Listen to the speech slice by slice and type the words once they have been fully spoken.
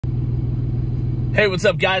Hey, what's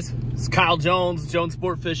up, guys? It's Kyle Jones, Jones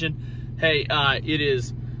Sport Fishing. Hey, it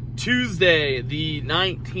is Tuesday, the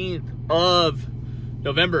 19th of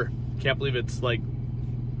November. Can't believe it's like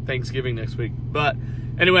Thanksgiving next week. But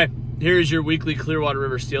anyway, here's your weekly Clearwater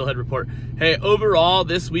River Steelhead report. Hey, overall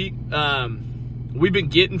this week, we've been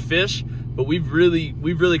getting fish, but we've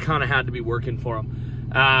really kind of had to be working for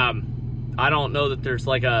them. I don't know that there's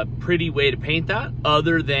like a pretty way to paint that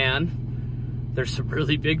other than there's some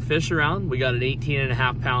really big fish around. We got an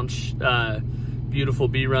 18.5 pound beautiful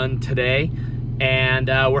bee run today, and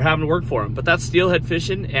we're having to work for them. But that's steelhead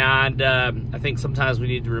fishing, and I think sometimes we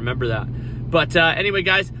need to remember that. But anyway,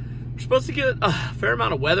 guys, we're supposed to get a fair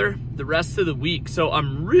amount of weather the rest of the week. So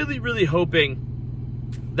I'm really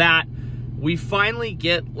hoping that we finally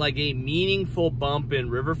get like a meaningful bump in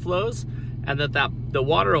river flows, and that the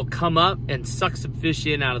water will come up and suck some fish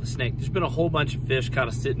in out of the snake. There's been a whole bunch of fish kind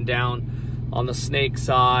of sitting down on the snake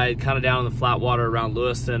side, kind of down in the flat water around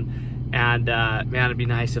Lewiston, and man, it'd be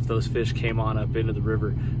nice if those fish came on up into the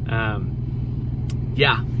river.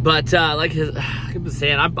 Yeah, but like I've been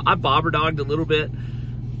saying, I bobber dogged a little bit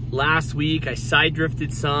last week. I side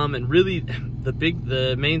drifted some, and really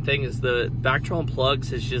the main thing is the back trolling plugs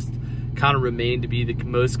has just kind of remained to be the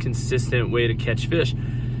most consistent way to catch fish.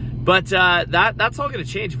 But that's all going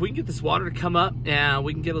to change. If we can get this water to come up and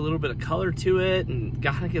we can get a little bit of color to it and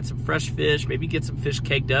kind of get some fresh fish, maybe get some fish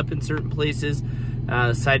kegged up in certain places,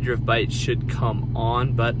 the side drift bite should come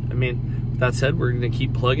on. But I mean, with that said, we're going to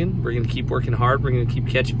keep plugging. We're going to keep working hard. We're going to keep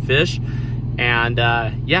catching fish. And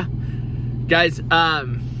yeah, guys, I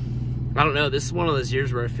don't know. This is one of those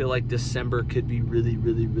years where I feel like December could be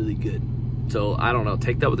really good. So I don't know,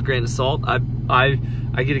 take that with a grain of salt. I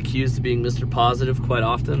get accused of being Mr. Positive quite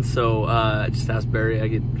often, so I just asked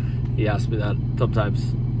Barry. He asks me that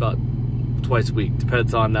sometimes about twice a week,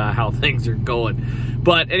 depends on how things are going.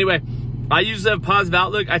 But anyway, I usually have a positive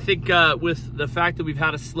outlook. I think with the fact that we've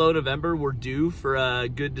had a slow November, we're due for a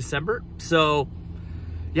good December. So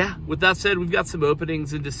yeah, with that said, we've got some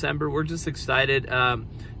openings in December. We're just excited.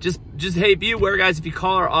 Just hey, be aware, guys, if you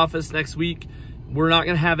call our office next week, we're not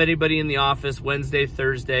going to have anybody in the office Wednesday,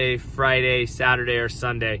 Thursday, Friday, Saturday, or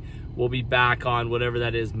Sunday. We'll be back on whatever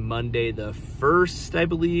that is, Monday the 1st, I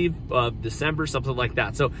believe, of December, something like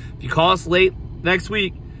that. So if you call us late next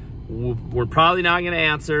week, we're probably not going to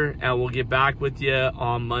answer, and we'll get back with you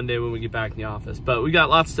on Monday when we get back in the office. But we got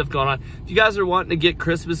lots of stuff going on. If you guys are wanting to get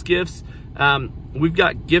Christmas gifts, we've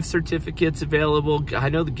got gift certificates available. I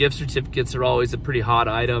know the gift certificates are always a pretty hot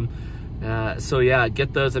item. So yeah,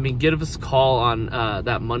 get those. I mean, give us a call on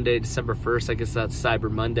that Monday, December 1st. I guess that's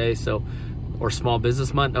Cyber Monday. So, or Small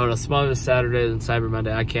Business Monday. Oh no, Small Business Saturday and Cyber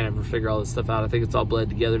Monday. I can't ever figure all this stuff out. I think it's all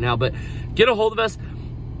blended together now. But get a hold of us.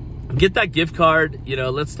 Get that gift card. You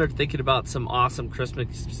know, let's start thinking about some awesome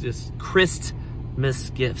Christmas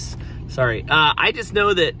gifts. Sorry. I just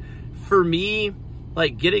know that for me,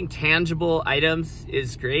 like, getting tangible items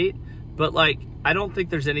is great, but like, I don't think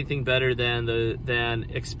there's anything better than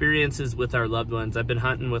experiences with our loved ones. I've been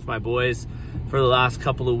hunting with my boys for the last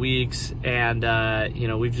couple of weeks, and you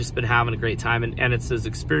know, we've just been having a great time, and it's those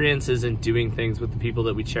experiences and doing things with the people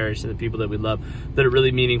that we cherish and the people that we love that are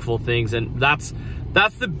really meaningful things. And that's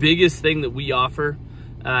the biggest thing that we offer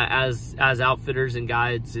as outfitters and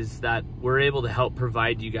guides, is that we're able to help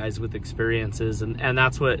provide you guys with experiences, and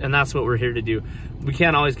that's what we're here to do. We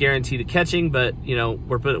can't always guarantee the catching, but you know,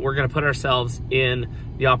 we're going to put ourselves in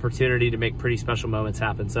the opportunity to make pretty special moments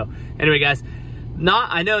happen. So anyway, guys,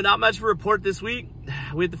 I know not much of a report this week.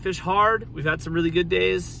 We had to fish hard. We've had some really good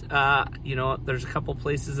days. You know, there's a couple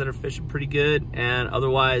places that are fishing pretty good, and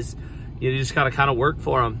otherwise you just gotta kind of work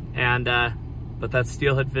for them. And but that's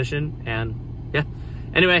steelhead fishing, and yeah.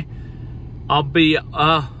 Anyway, I'll be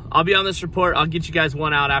on this report. I'll get you guys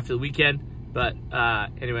one out after the weekend. But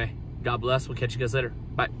anyway, God bless. We'll catch you guys later.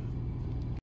 Bye.